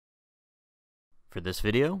For this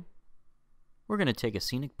video, we're going to take a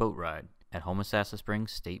scenic boat ride at Homosassa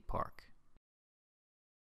Springs State Park.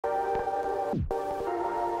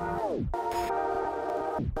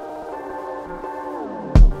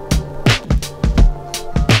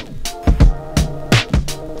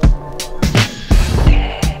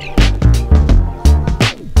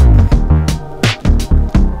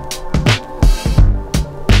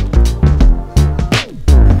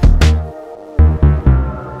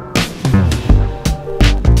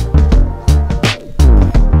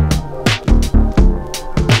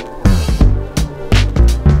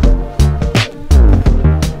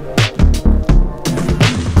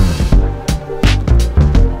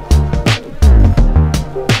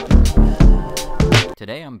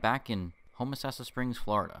 Today I'm back in Homosassa Springs,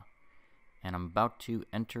 Florida, and I'm about to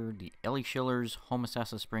enter the Ellie Schiller's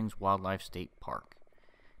Homosassa Springs Wildlife State Park.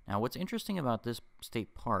 Now, what's interesting about this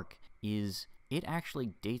state park is it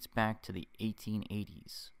actually dates back to the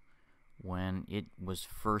 1880s, when it was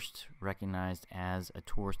first recognized as a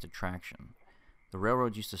tourist attraction. The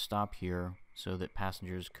railroads used to stop here so that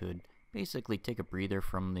passengers could basically take a breather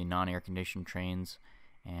from the non-air conditioned trains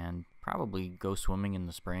and probably go swimming in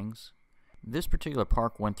the springs. This particular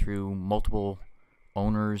park went through multiple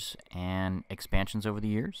owners and expansions over the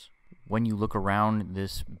years. When you look around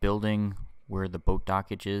this building where the boat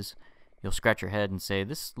dockage is, you'll scratch your head and say,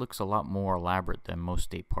 this looks a lot more elaborate than most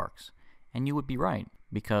state parks. And you would be right,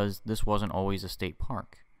 because this wasn't always a state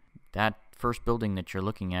park. That first building that you're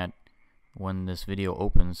looking at when this video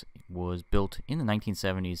opens was built in the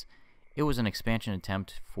 1970s. It was an expansion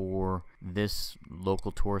attempt for this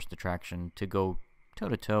local tourist attraction to go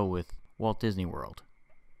toe-to-toe with Walt Disney World.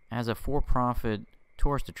 As a for-profit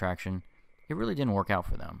tourist attraction, it really didn't work out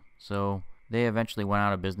for them. So they eventually went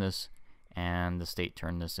out of business and the state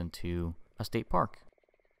turned this into a state park.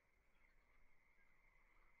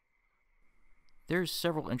 There's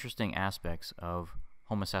several interesting aspects of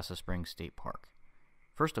Homosassa Springs State Park.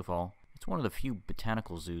 First of all, it's one of the few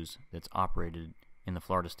botanical zoos that's operated in the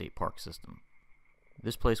Florida State Park system.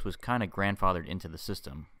 This place was kind of grandfathered into the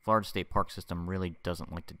system. Florida State Park system really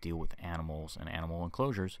doesn't like to deal with animals and animal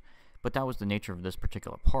enclosures, but that was the nature of this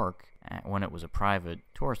particular park when it was a private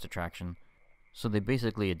tourist attraction, so they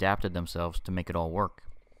basically adapted themselves to make it all work.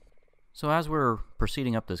 So as we're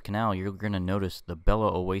proceeding up this canal, you're going to notice the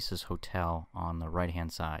Bella Oasis Hotel on the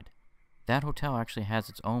right-hand side. That hotel actually has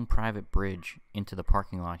its own private bridge into the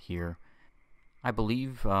parking lot here. I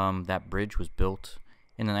believe that bridge was built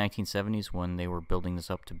in the 1970s when they were building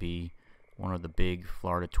this up to be one of the big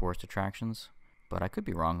Florida tourist attractions. But I could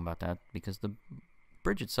be wrong about that because the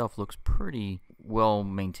bridge itself looks pretty well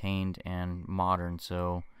maintained and modern,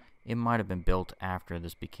 so it might have been built after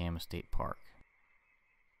this became a state park.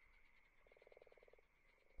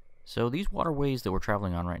 So these waterways that we're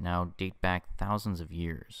traveling on right now date back thousands of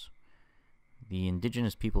years. The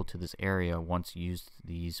indigenous people to this area once used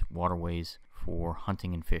these waterways for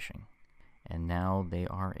hunting and fishing, and now they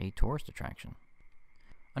are a tourist attraction.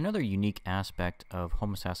 Another unique aspect of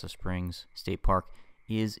Homosassa Springs State Park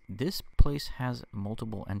is this place has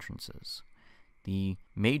multiple entrances. The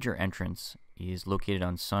major entrance is located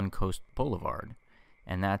on Suncoast Boulevard,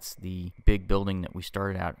 and that's the big building that we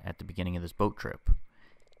started out at the beginning of this boat trip.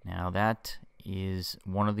 Now that is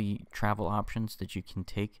one of the travel options that you can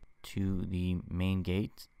take to the main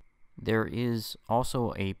gate. There is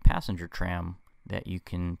also a passenger tram that you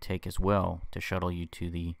can take as well to shuttle you to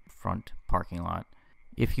the front parking lot.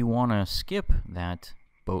 If you want to skip that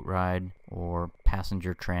boat ride or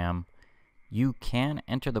passenger tram, you can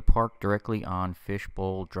enter the park directly on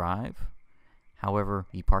Fishbowl Drive. However,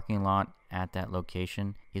 the parking lot at that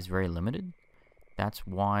location is very limited. That's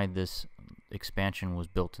why this expansion was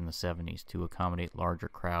built in the 70s, to accommodate larger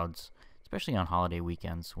crowds, especially on holiday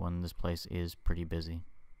weekends when this place is pretty busy.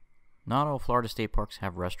 Not all Florida state parks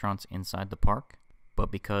have restaurants inside the park,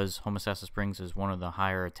 but because Homosassa Springs is one of the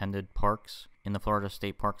higher attended parks in the Florida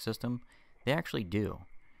State Park system, they actually do.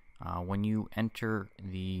 When you enter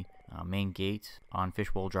the main gate on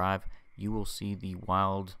Fishbowl Drive, you will see the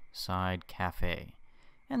Wild Side Cafe.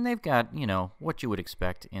 And they've got, what you would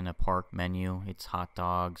expect in a park menu. It's hot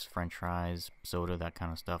dogs, french fries, soda, that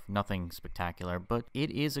kind of stuff. Nothing spectacular, but it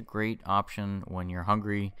is a great option when you're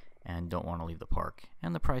hungry and don't want to leave the park.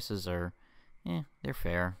 And the prices are, they're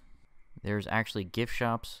fair. There's actually gift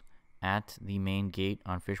shops at the main gate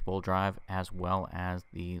on Fishbowl Drive, as well as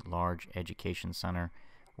the large education center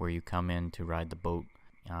where you come in to ride the boat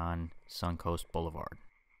on Suncoast Boulevard.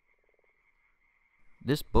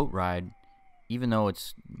 This boat ride, even though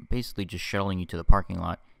it's basically just shuttling you to the parking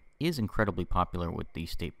lot, is incredibly popular with the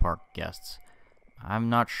state park guests. I'm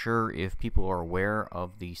not sure if people are aware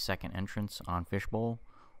of the second entrance on Fishbowl,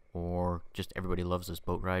 or just everybody loves this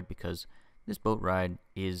boat ride, because this boat ride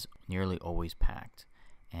is nearly always packed.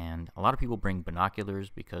 And a lot of people bring binoculars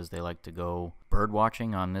because they like to go bird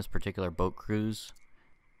watching on this particular boat cruise.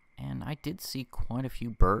 And I did see quite a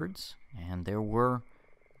few birds, and there were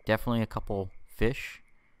definitely a couple fish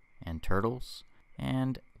and turtles,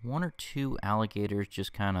 and one or two alligators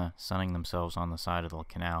just kind of sunning themselves on the side of the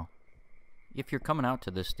canal. If you're coming out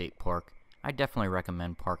to this state park, I definitely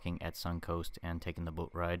recommend parking at Suncoast and taking the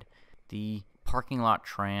boat ride. The parking lot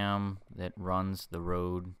tram that runs the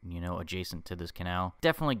road, adjacent to this canal,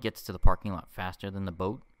 definitely gets to the parking lot faster than the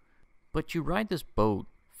boat. But you ride this boat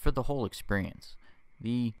for the whole experience.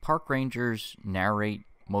 The park rangers narrate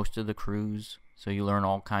most of the cruise, so you learn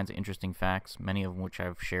all kinds of interesting facts, many of which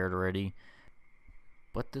I've shared already.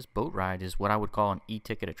 But this boat ride is what I would call an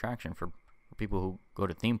e-ticket attraction for people who go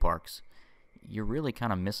to theme parks. You're really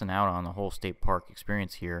kind of missing out on the whole state park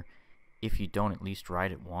experience here if you don't at least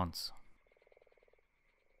ride it once.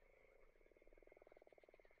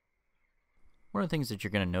 One of the things that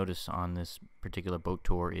you're going to notice on this particular boat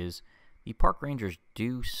tour is the park rangers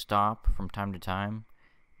do stop from time to time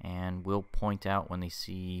and will point out when they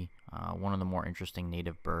see one of the more interesting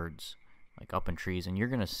native birds, like up in trees. And you're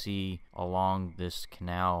going to see along this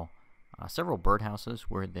canal several birdhouses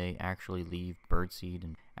where they actually leave birdseed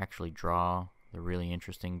and actually draw the really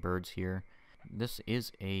interesting birds here. This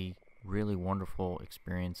is a really wonderful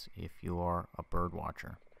experience if you are a bird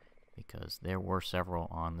watcher, because there were several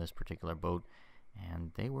on this particular boat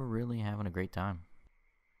and they were really having a great time.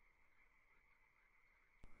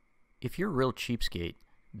 If you're a real cheapskate,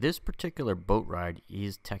 this particular boat ride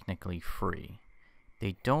is technically free.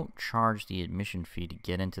 They don't charge the admission fee to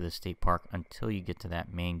get into the state park until you get to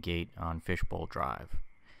that main gate on Fishbowl Drive.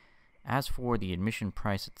 As for the admission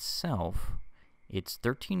price itself, it's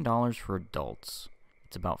 $13 for adults.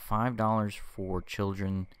 It's about $5 for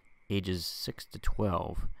children ages 6 to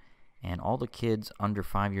 12, and all the kids under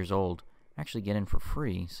 5 years old actually get in for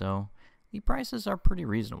free, so the prices are pretty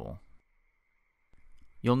reasonable.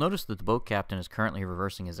 You'll notice that the boat captain is currently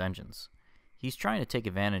reversing his engines. He's trying to take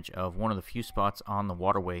advantage of one of the few spots on the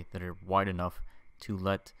waterway that are wide enough to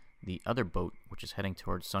let the other boat, which is heading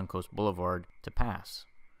towards Suncoast Boulevard, to pass.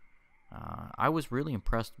 I was really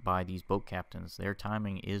impressed by these boat captains. Their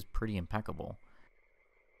timing is pretty impeccable.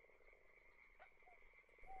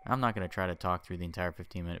 I'm not going to try to talk through the entire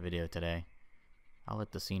 15-minute video today. I'll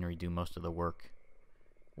let the scenery do most of the work.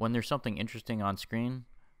 When there's something interesting on screen,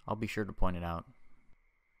 I'll be sure to point it out.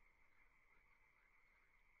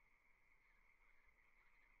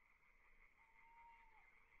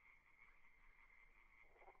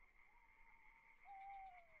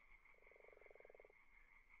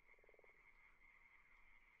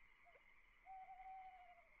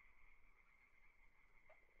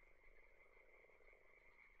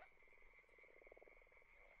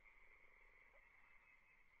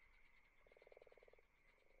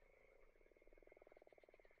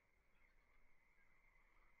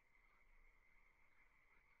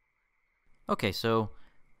 Okay, so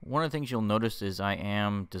one of the things you'll notice is I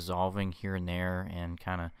am dissolving here and there and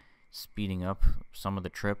kind of speeding up some of the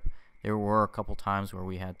trip. There were a couple times where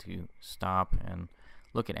we had to stop and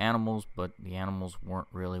look at animals, but the animals weren't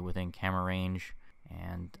really within camera range,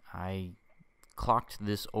 and I clocked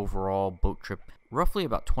this overall boat trip roughly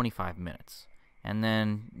about 25 minutes. And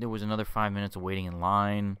then there was another 5 minutes of waiting in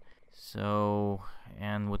line. So,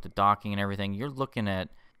 and with the docking and everything, you're looking at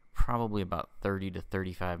probably about 30 to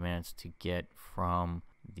 35 minutes to get from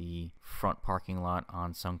the front parking lot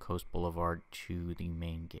on Suncoast Boulevard to the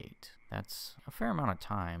main gate. That's a fair amount of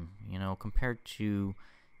time, compared to,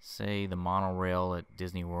 say, the monorail at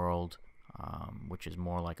Disney World, which is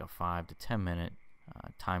more like a 5 to 10 minute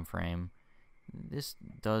time frame. This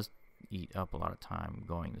does eat up a lot of time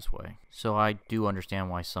going this way. So I do understand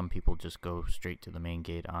why some people just go straight to the main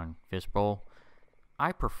gate on Fishbowl.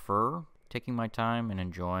 I prefer taking my time and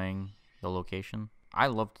enjoying the location. I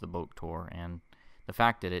loved the boat tour, and the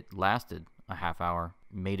fact that it lasted a half hour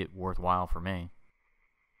made it worthwhile for me.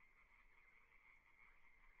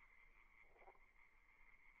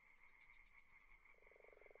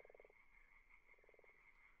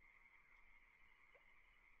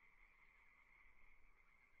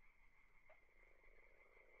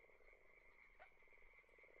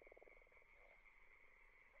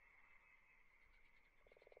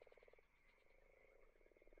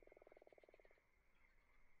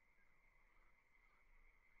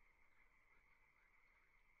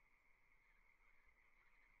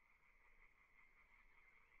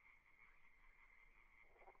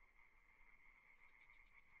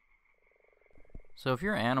 So if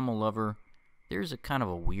you're an animal lover, there's a kind of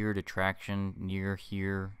a weird attraction near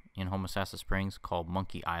here in Homosassa Springs called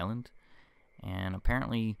Monkey Island. And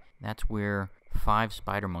apparently that's where 5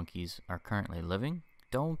 spider monkeys are currently living.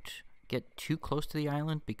 Don't get too close to the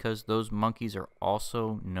island because those monkeys are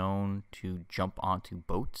also known to jump onto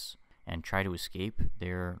boats and try to escape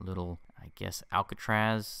their little, I guess,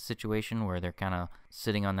 Alcatraz situation where they're kind of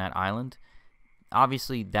sitting on that island.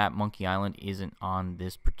 Obviously, that Monkey Island isn't on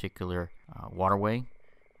this particular waterway.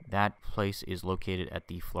 That place is located at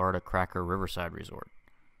the Florida Cracker Riverside Resort.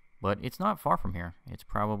 But it's not far from here. It's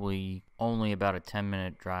probably only about a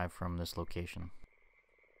 10-minute drive from this location.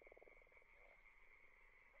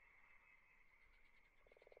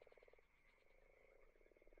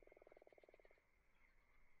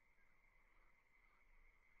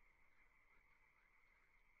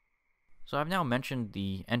 So I've now mentioned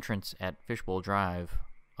the entrance at Fishbowl Drive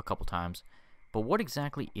a couple times, but what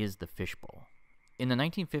exactly is the Fishbowl? In the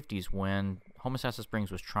 1950s, when Homosassa Springs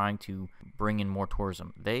was trying to bring in more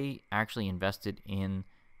tourism, they actually invested in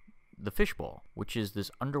the Fishbowl, which is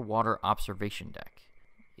this underwater observation deck.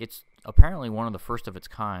 It's apparently one of the first of its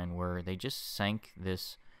kind, where they just sank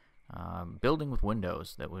this building with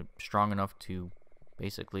windows that were strong enough to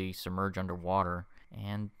basically submerge underwater,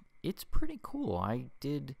 and it's pretty cool. I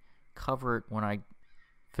did cover it when I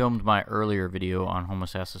filmed my earlier video on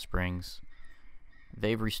Homosassa Springs.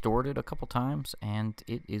 They've restored it a couple times, and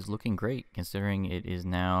it is looking great, considering it is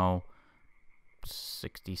now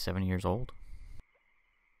 67 years old.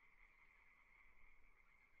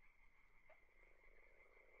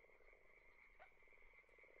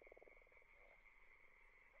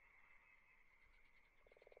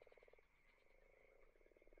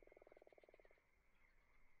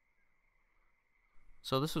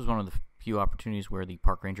 So this was one of the few opportunities where the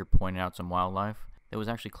park ranger pointed out some wildlife that was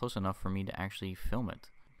actually close enough for me to actually film it.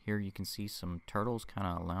 Here you can see some turtles kind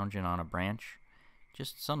of lounging on a branch,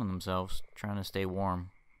 just sunning themselves, trying to stay warm.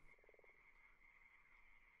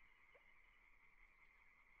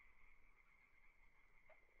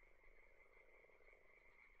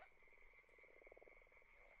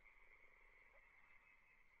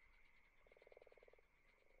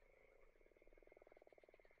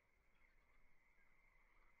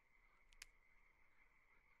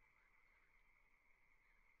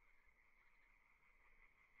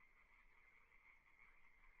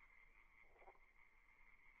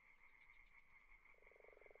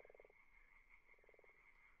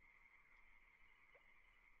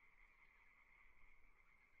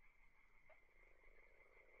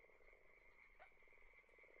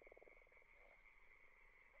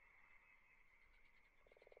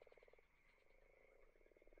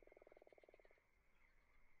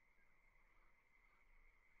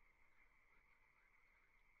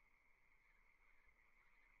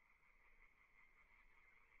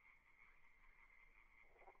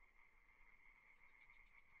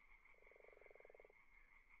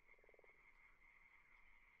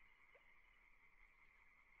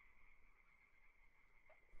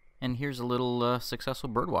 And here's a little successful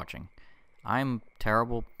bird watching. I'm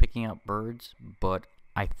terrible picking out birds, but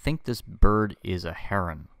I think this bird is a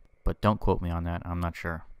heron. But don't quote me on that, I'm not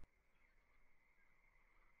sure.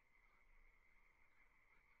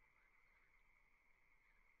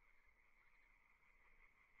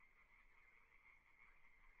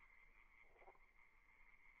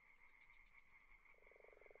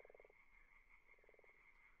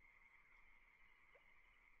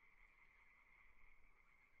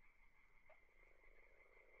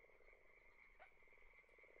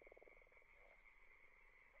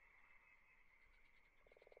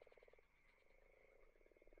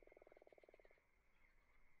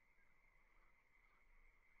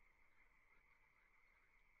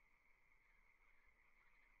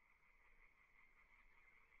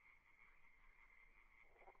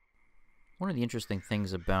 One of the interesting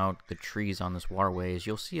things about the trees on this waterway is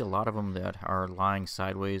you'll see a lot of them that are lying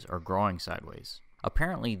sideways or growing sideways.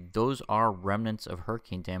 Apparently, those are remnants of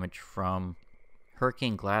hurricane damage from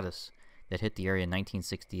Hurricane Gladys that hit the area in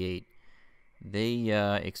 1968.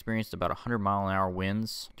 They experienced about 100-mile-an-hour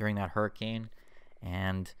winds during that hurricane,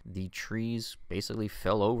 and the trees basically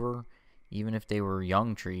fell over, even if they were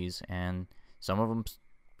young trees, and some of them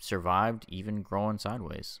survived even growing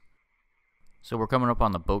sideways. So we're coming up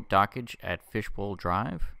on the boat dockage at Fishbowl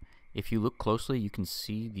Drive. If you look closely, you can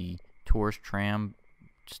see the tourist tram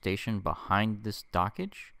station behind this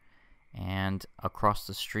dockage, and across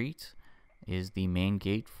the street is the main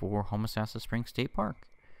gate for Homosassa Springs State Park.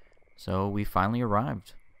 So we finally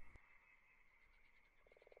arrived.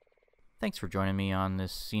 Thanks for joining me on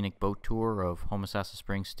this scenic boat tour of Homosassa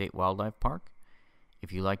Springs State Wildlife Park.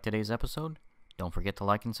 If you liked today's episode, Don't forget to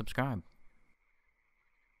like and subscribe.